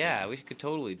that. Yeah, we could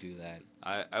totally do that.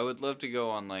 I would love to go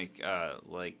on like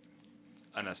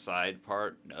an aside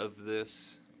part of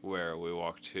this where we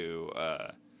walk to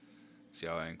see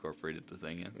how I incorporated the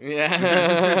thing in.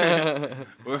 Yeah.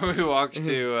 Where we walk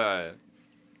to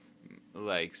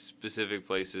like specific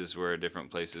places where different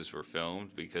places were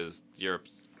filmed, because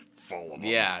Europe's full of them.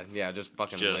 Yeah, just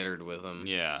fucking Just- littered with them.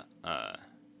 Yeah.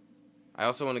 I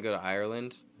also want to go to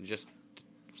Ireland, just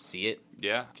see it.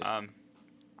 Yeah. Just-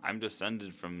 I'm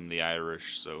descended from the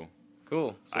Irish, so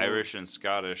Cool. So, Irish and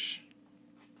Scottish.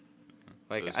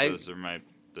 Like Those are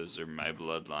my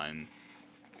bloodline.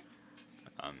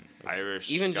 Irish.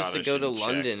 even just to Scottish, go to and Czech.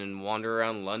 London and wander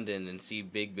around London and see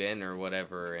Big Ben or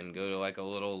whatever, and go to like a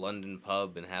little London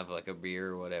pub and have like a beer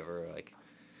or whatever. Like,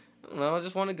 I don't know. I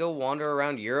just want to go wander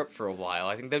around Europe for a while.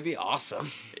 I think that'd be awesome.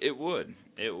 It would.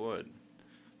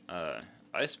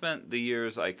 I spent the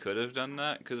years I could have done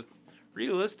that, because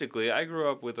realistically, I grew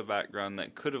up with a background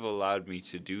that could have allowed me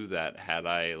to do that had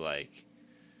I, like,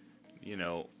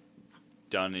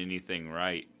 done anything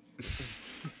right.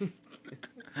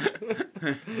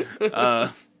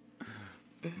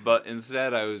 But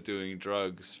instead, I was doing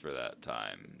drugs for that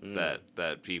time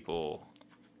that people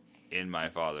in my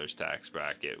father's tax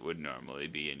bracket would normally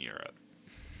be in Europe.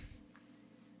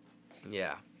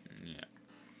 Yeah. Yeah.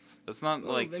 That's not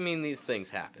Well, like... I mean, these things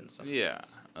happen sometimes. Yeah,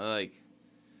 I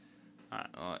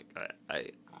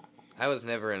I was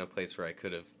never in a place where I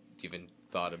could have even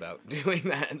thought about doing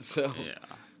that, so. yeah.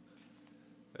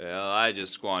 Well, I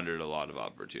just squandered a lot of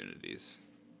opportunities,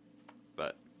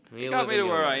 but You it got live me and to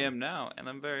you where I learn. am now, and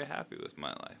I'm very happy with my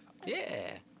life.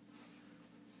 Yeah.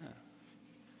 Yeah.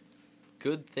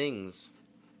 Good things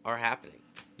are happening.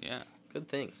 Yeah, Good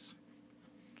things.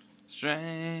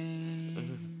 strange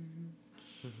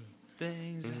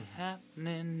things are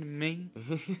happening to me.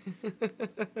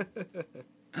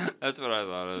 That's what I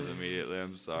thought of immediately.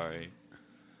 I'm sorry.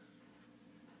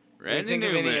 Can you think of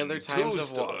any Newman, other times Toy of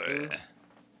Story. walking?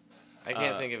 I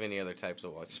can't think of any other types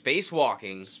of walking.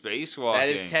 Spacewalking. Spacewalking. That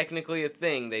is technically a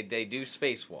thing. They do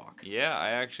spacewalk. Yeah,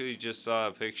 I actually just saw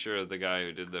a picture of the guy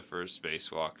who did the first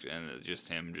spacewalk, and it's just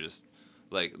him,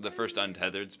 like the first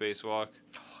untethered spacewalk.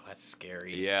 Oh, that's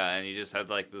scary. Yeah, and he just had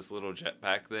like this little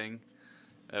jetpack thing.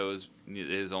 That was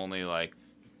his only like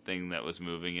thing that was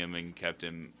moving him and kept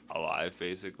him alive,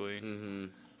 basically. Mm-hmm.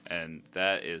 And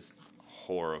that is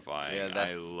horrifying. Yeah,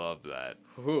 I love that.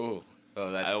 Ooh.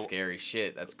 Oh, that's I- scary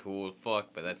shit. That's cool as fuck,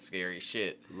 but that's scary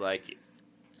shit. Like,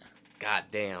 God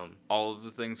damn. all of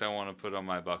the things I want to put on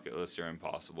my bucket list are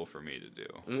impossible for me to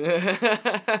do.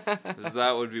 yeah, 'Cause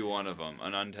that would be one of them.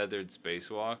 An untethered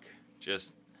spacewalk,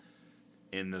 just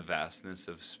in the vastness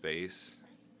of space,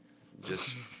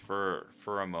 just for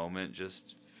a moment,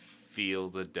 just feel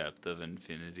the depth of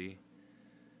infinity.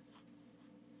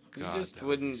 You God, just that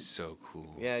would be wouldn't- so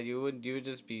cool. you would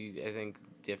just be, I think,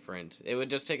 different. It would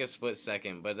just take a split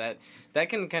second, but that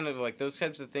can kind of like those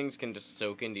types of things can just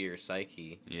soak into your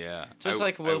psyche. Yeah. Just I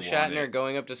like Will want Shatner it.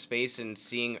 going up to space and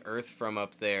seeing Earth from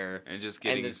up there And just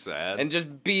getting just- sad. and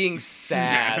just being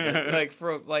sad, like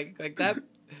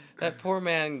that poor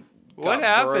man. What got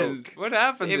happened? broke. What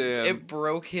happened to him? It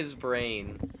broke his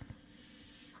brain.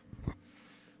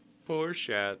 Poor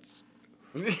Shats.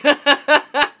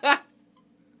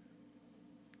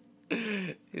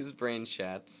 His brain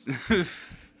shats.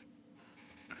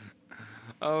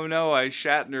 Oh no, I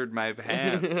Shatnered my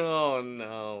pants. Oh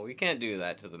no, we can't do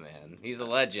that to the man. He's a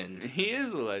legend. He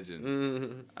is a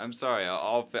legend. I'm sorry.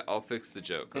 I'll fix the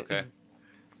joke. Okay.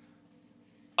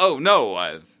 Oh no,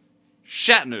 I've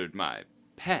Shatnered my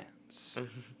pants.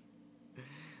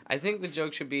 I think the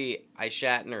joke should be I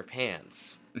shat in her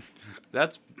pants.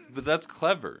 That's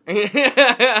clever. That's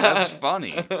That's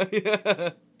funny.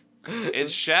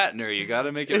 It's Shatner. You got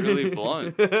to make it really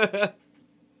blunt.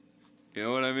 You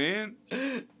know what I mean?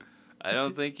 I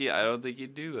don't think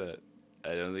he'd do that.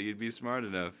 I don't think he'd be smart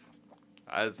enough.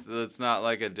 It's not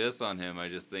like a diss on him. I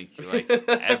just think like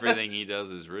everything he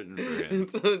does is written for him.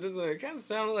 It kind of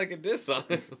sounded like a diss on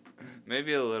him.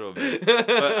 Maybe a little bit, but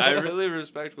I really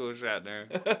respect Will Shatner.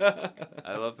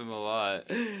 I love him a lot.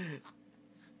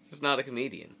 Just not a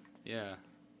comedian. Yeah.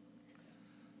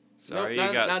 Sorry No,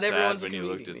 you got not sad everyone's a when you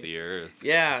looked comedian. at the Earth.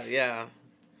 Yeah.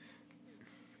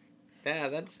 Yeah,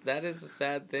 that is a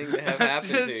sad thing to have happen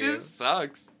to It you. just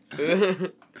sucks.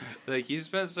 Like, you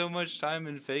spent so much time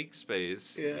in fake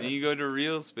space, Yeah. and you go to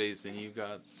real space, and you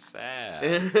got sad.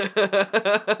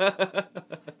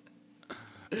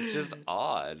 It's just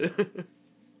odd.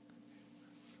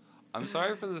 I'm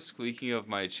sorry for the squeaking of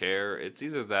my chair. It's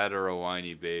either that or a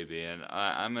whiny baby, and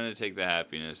I'm gonna take the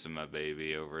happiness of my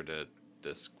baby over the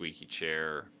squeaky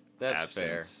chair That's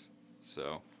absence.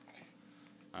 So,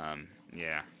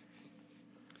 yeah.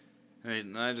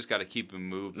 I just gotta keep him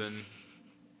moving.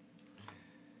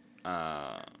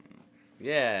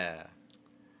 Yeah.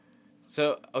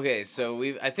 So I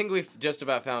think we've just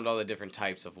about found all the different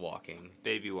types of walking.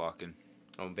 Baby walking.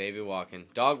 Oh, baby walking,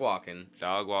 dog walking.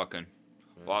 Dog walking.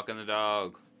 Walking the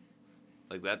dog.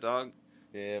 Like that dog?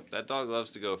 Yep. That dog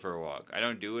loves to go for a walk. I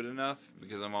don't do it enough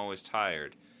because I'm always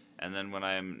tired. And then when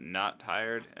I'm not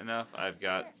tired enough, I've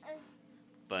got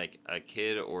like a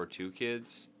kid or two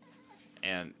kids.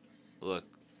 And look,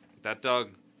 that dog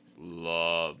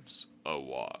loves a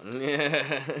walk.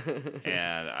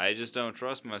 And I just don't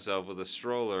trust myself with a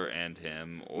stroller and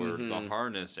him or the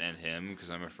harness and him because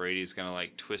I'm afraid he's going to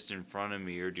like twist in front of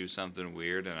me or do something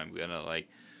weird and I'm going to like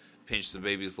pinch the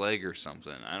baby's leg or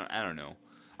something. I don't know.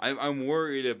 I'm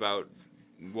worried about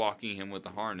walking him with the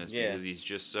harness because he's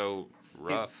just so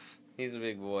rough. He's a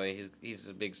big boy. He's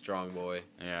a big, strong boy.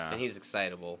 Yeah. And he's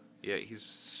excitable. Yeah, he's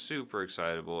super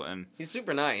excitable and he's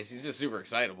super nice. He's just super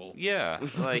excitable. Yeah,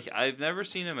 like I've never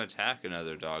seen him attack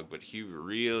another dog, but he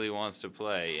really wants to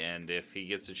play, and if he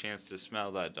gets a chance to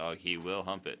smell that dog, he will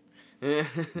hump it.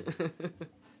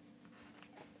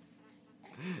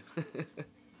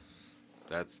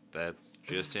 That's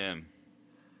just him.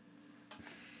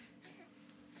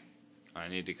 I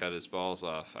need to cut his balls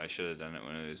off. I should have done it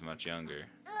when he was much younger.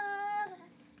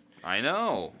 I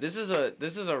know. This is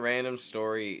a random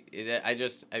story.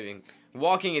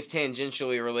 Walking is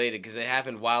tangentially related because it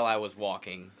happened while I was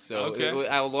walking. So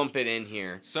I'll lump it in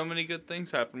here. So many good things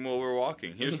happen while we're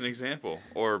walking. Here's an example.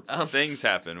 Or things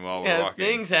happen while we're walking.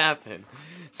 Things happen.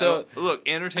 So look,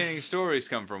 entertaining stories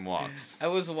come from walks. I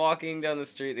was walking down the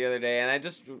street the other day, and I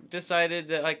just decided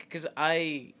to, because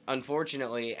I,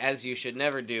 unfortunately, as you should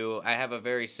never do, I have a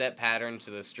very set pattern to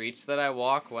the streets that I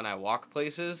walk when I walk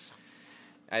places.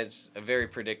 It's a very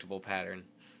predictable pattern,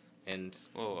 and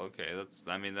well, okay,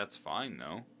 that's fine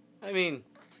though. I mean,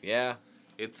 yeah,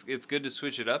 it's good to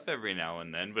switch it up every now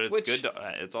and then, but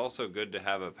it's also good to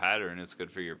have a pattern. It's good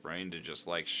for your brain to just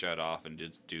like shut off and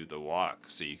just do the walk,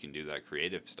 so you can do that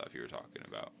creative stuff you were talking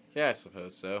about. Yeah, I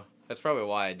suppose so. That's probably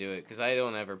why I do it, because I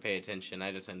don't ever pay attention.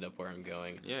 I just end up where I'm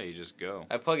going. Yeah, you just go.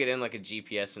 I plug it in like a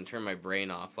GPS and turn my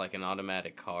brain off like an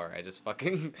automatic car. I just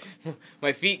fucking...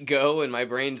 my feet go and my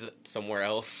brain's somewhere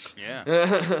else. Yeah.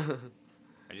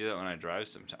 I do that when I drive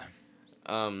sometimes.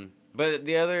 But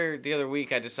the other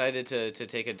week I decided to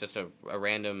take a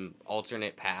random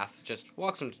alternate path. Just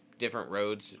walk some different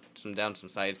roads, down some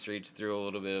side streets, through a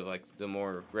little bit of like the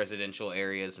more residential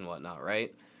areas and whatnot,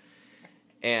 right?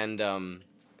 And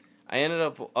I ended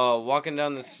up walking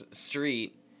down this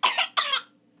street.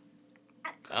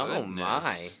 Oh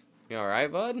my! You all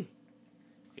right, bud?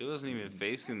 He wasn't even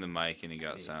facing the mic, and he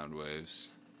got sound waves.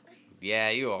 Yeah,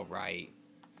 you all right?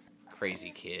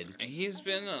 Crazy kid. He's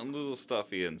been a little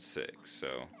stuffy and sick,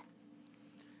 so.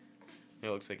 It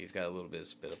looks like he's got a little bit of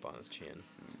spit up on his chin.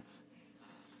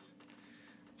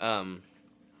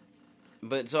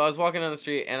 But so I was walking down the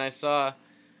street and I saw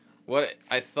what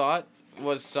I thought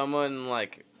was someone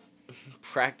like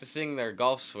practicing their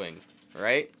golf swing,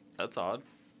 right? That's odd.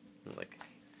 Like,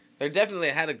 they definitely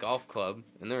had a golf club,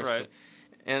 and there right.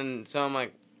 And so I'm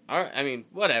like, all right, I mean,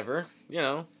 whatever,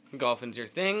 golfing's your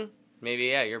thing. Maybe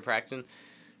you're practicing.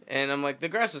 And I'm like, the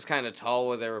grass was kind of tall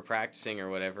where they were practicing or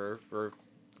whatever, or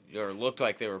looked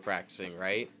like they were practicing,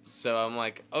 right? So I'm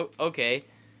like, oh, okay.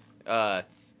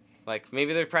 Like,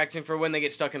 maybe they're practicing for when they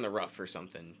get stuck in the rough or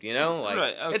something, Like,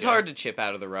 right, okay. It's hard to chip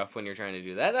out of the rough when you're trying to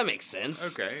do that. That makes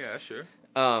sense. Okay, yeah, sure.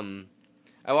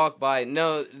 I walked by.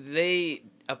 No, they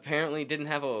apparently didn't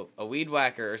have a weed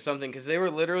whacker or something, because they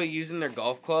were literally using their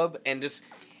golf club and just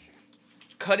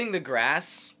cutting the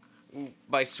grass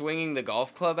by swinging the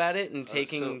golf club at it and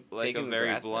taking a very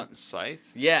grass blunt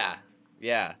scythe. Yeah.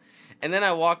 And then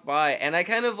I walked by and I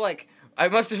kind of like, I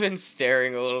must have been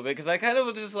staring a little bit because I kind of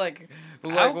was just like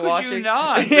like, How could watching. you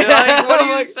not? Yeah, Like, what I'm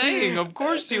are you like- saying? Of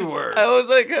course you were. I was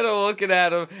like kind of looking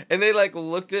at him, and they like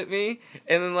looked at me,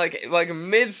 and then like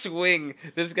mid swing,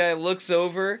 this guy looks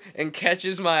over and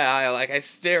catches my eye. Like I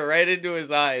stare right into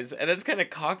his eyes, and I just kind of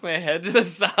cock my head to the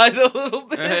side a little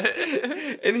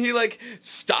bit, and he like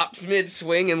stops mid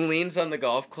swing and leans on the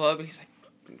golf club, and he's like,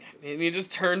 and he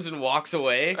just turns and walks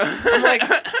away. I'm like,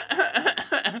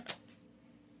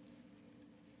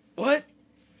 what?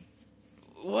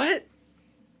 What?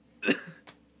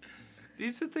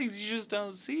 These are things you just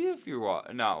don't see if you're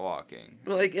not walking.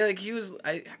 Like he was,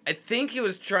 I think he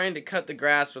was trying to cut the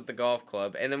grass with the golf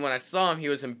club, and then when I saw him, he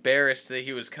was embarrassed that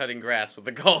he was cutting grass with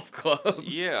the golf club.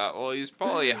 Yeah, well, he was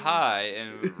probably high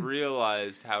and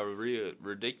realized how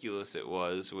ridiculous it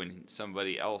was when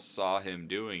somebody else saw him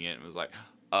doing it and was like,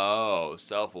 oh,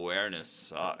 self-awareness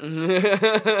sucks.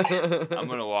 I'm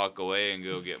going to walk away and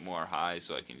go get more high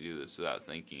so I can do this without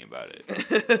thinking about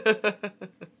it.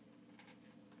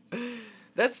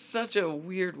 That's such a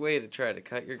weird way to try to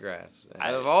cut your grass.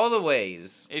 Out of I- all the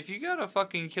ways. If you got a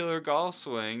fucking killer golf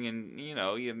swing and,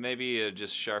 you maybe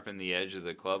just sharpen the edge of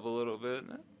the club a little bit,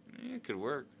 it could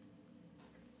work.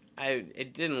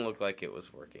 It didn't look like it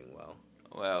was working well.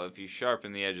 Well, if you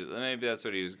sharpen the edge of maybe that's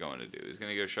what he was going to do. He was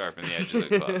going to go sharpen the edge of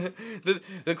the club.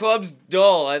 the club's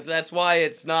dull. That's why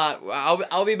it's not.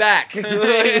 I'll be back. He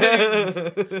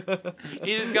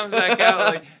just comes back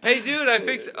out like, hey, dude, I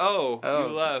fixed it. Oh, Oh.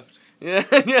 you left. Yeah.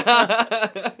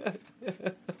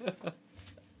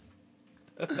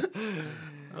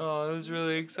 Oh, I was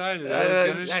really excited. I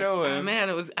was going to show him. Man,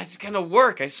 it's gonna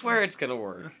work. I swear it's gonna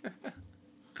work.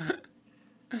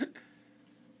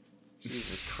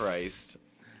 Jesus Christ.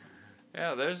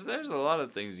 Yeah, there's a lot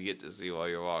of things you get to see while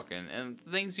you're walking, and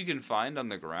things you can find on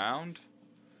the ground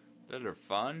that are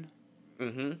fun,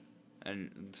 Mm-hmm.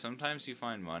 and sometimes you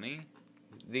find money.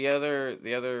 The other,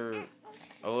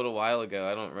 a little while ago,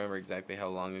 I don't remember exactly how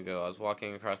long ago, I was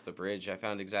walking across the bridge. I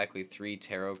found exactly 3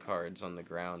 tarot cards on the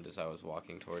ground as I was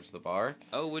walking towards the bar.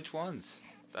 Oh, which ones?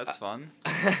 That's fun.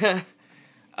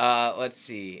 Let's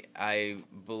see. I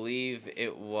believe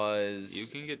it was. You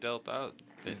can get dealt out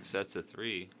sets of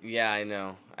 3. Yeah, I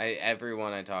know.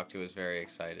 Everyone I talked to was very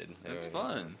excited. That's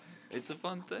fun. It's a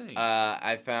fun thing.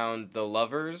 I found the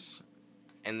Lovers,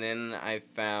 and then I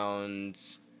found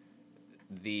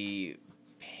the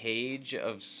Page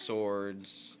of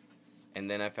Swords,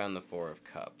 and then I found the 4 of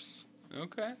Cups.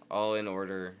 Okay. All in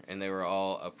order, and they were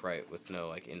all upright with no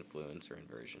like influence or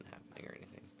inversion happening or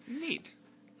anything. Neat.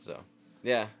 So,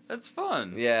 yeah. That's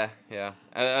fun. Yeah. Yeah,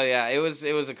 it was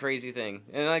a crazy thing.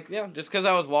 And like, yeah, just because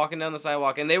I was walking down the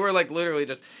sidewalk, and they were like literally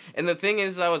just, and the thing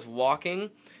is I was walking,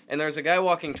 and there was a guy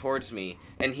walking towards me,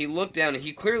 and he looked down, and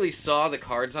he clearly saw the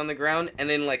cards on the ground, and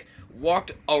then like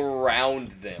walked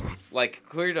around them, like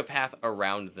cleared a path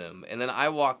around them. And then I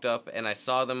walked up, and I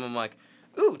saw them, I'm like,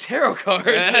 ooh, tarot cards.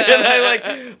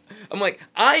 And I'm like,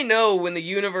 I know when the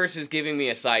universe is giving me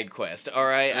a side quest, all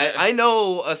right? I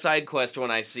know a side quest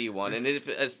when I see one, and if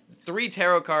 3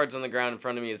 tarot cards on the ground in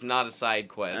front of me is not a side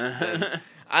quest, then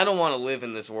I don't want to live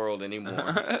in this world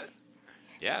anymore.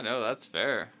 Yeah, no, that's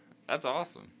fair. That's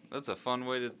awesome. That's a fun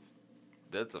way to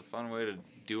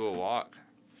do a walk.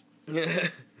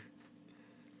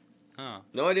 Huh.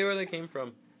 No idea where they came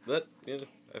from, but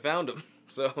I found them,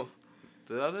 so...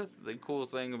 The cool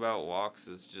thing about walks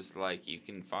is just like you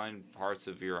can find parts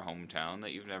of your hometown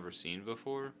that you've never seen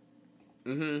before.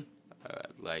 Mm-hmm.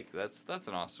 Like that's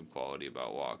an awesome quality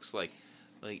about walks. Like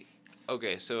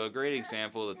okay, so a great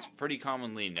example that's pretty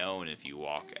commonly known if you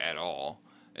walk at all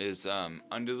is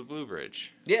Under the Blue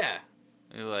Bridge. Yeah.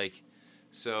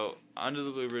 So Under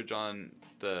the Blue Bridge on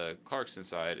the Clarkston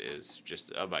side is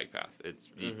just a bike path.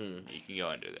 You can go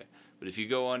under there. But if you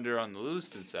go under on the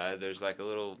Lewiston side, there's like a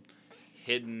little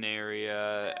hidden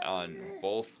area on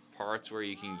both parts where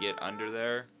you can get under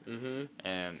there. Mm-hmm.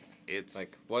 And it's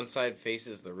like one side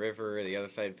faces the river, the other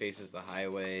side faces the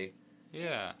highway.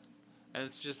 Yeah. And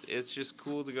it's just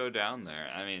cool to go down there.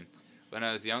 I mean, when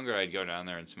I was younger, I'd go down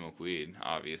there and smoke weed,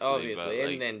 obviously. But, like,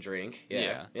 and then drink.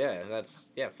 Yeah.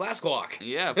 Flask walk.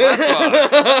 Yeah, flask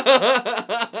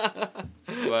walk.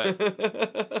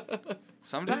 But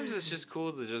sometimes it's just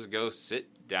cool to just go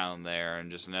sit down there and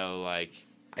just know, like...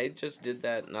 I just did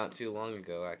that not too long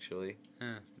ago, actually.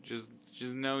 Yeah, just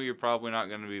know you're probably not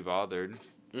going to be bothered.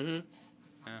 Mm-hmm.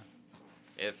 Yeah.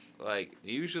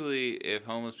 Usually if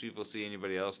homeless people see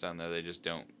anybody else down there, they just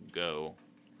don't go.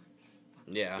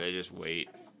 Yeah. They just wait.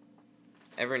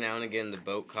 Every now and again, the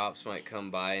boat cops might come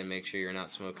by and make sure you're not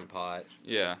smoking pot.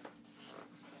 Yeah.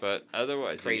 But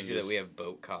otherwise... It's crazy that we have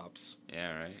boat cops.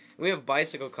 Yeah, right. We have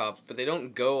bicycle cops, but they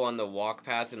don't go on the walk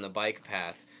path and the bike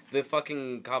path. the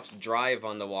fucking cops drive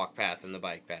on the walk path and the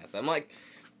bike path. I'm like,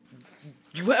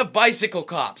 you have bicycle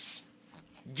cops.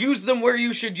 Use them where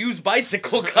you should use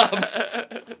bicycle cops.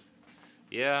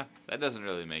 Yeah, that doesn't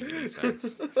really make any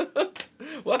sense.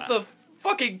 What the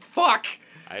fucking fuck?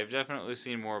 I've definitely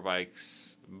seen more bike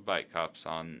cops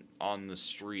on the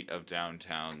street of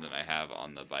downtown than I have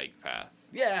on the bike path.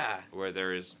 Yeah. Where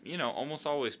there is, almost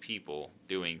always people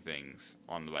doing things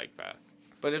on the bike path.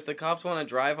 But if the cops want to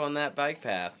drive on that bike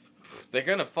path, they're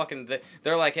gonna fucking...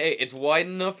 They're like, hey, it's wide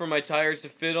enough for my tires to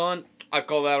fit on. I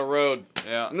call that a road.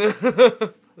 Yeah.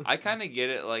 I kind of get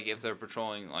it, like, if they're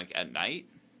patrolling, like, at night.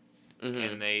 Mm-hmm.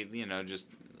 And they, just,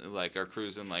 like, are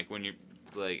cruising, like, when you...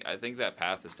 Like, I think that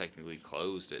path is technically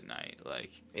closed at night.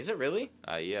 Like, is it really?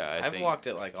 Yeah, I've walked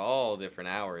it, like, all different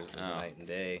hours of night and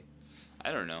day.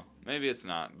 I don't know. Maybe it's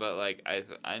not. But, like,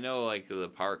 I know, like, the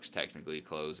parks technically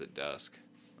close at dusk.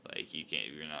 Like,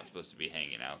 you're not supposed to be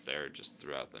hanging out there just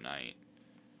throughout the night.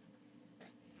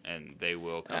 And they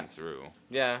will come through.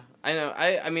 Yeah, I know.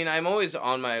 I mean, I'm always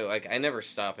on my, like, I never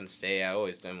stop and stay. I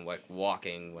always am, like,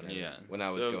 walking when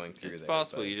I was going through there. It's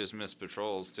possible you just miss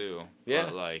patrols, too. Yeah.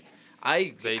 But, like...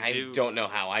 I don't know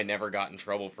how I never got in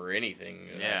trouble for anything.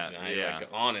 Yeah, Like,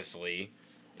 honestly.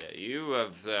 Yeah, you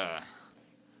have,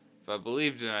 if I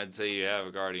believed it, I'd say you have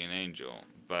a guardian angel.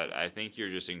 But I think you're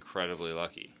just incredibly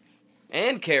lucky.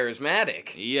 And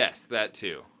charismatic. Yes, that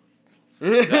too.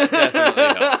 That definitely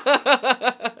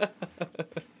helps.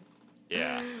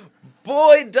 Yeah.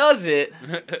 Boy, does it.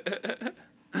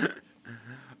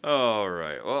 All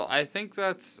right. Well, I think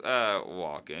that's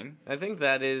walking. I think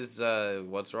that is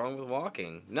what's wrong with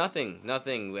walking. Nothing, I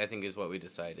think, is what we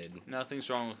decided. Nothing's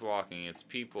wrong with walking. It's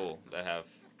people that have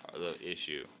the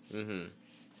issue. Mm-hmm.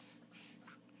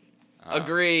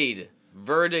 Agreed.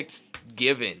 Verdict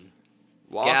given.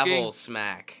 Walking, gavel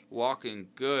smack. Walking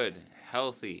good,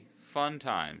 healthy, fun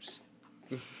times.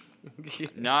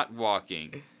 Not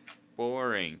walking.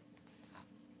 Boring.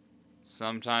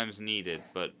 Sometimes needed,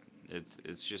 but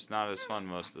it's just not as fun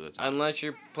most of the time. Unless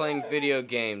you're playing video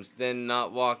games, then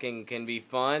not walking can be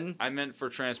fun. I meant for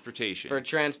transportation. For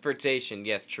transportation,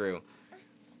 yes, true.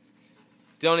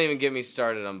 Don't even get me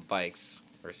started on bikes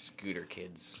or scooter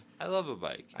kids. I love a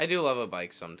bike. I do love a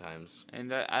bike sometimes.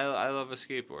 And I love a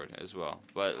skateboard as well.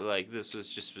 But, like, this was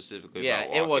just specifically about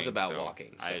walking. Yeah, it was about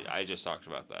walking. So. I just talked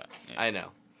about that. Yeah. I know.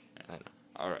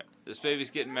 All right. This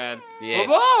baby's getting mad. Yes.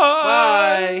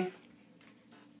 Bye-bye! Bye!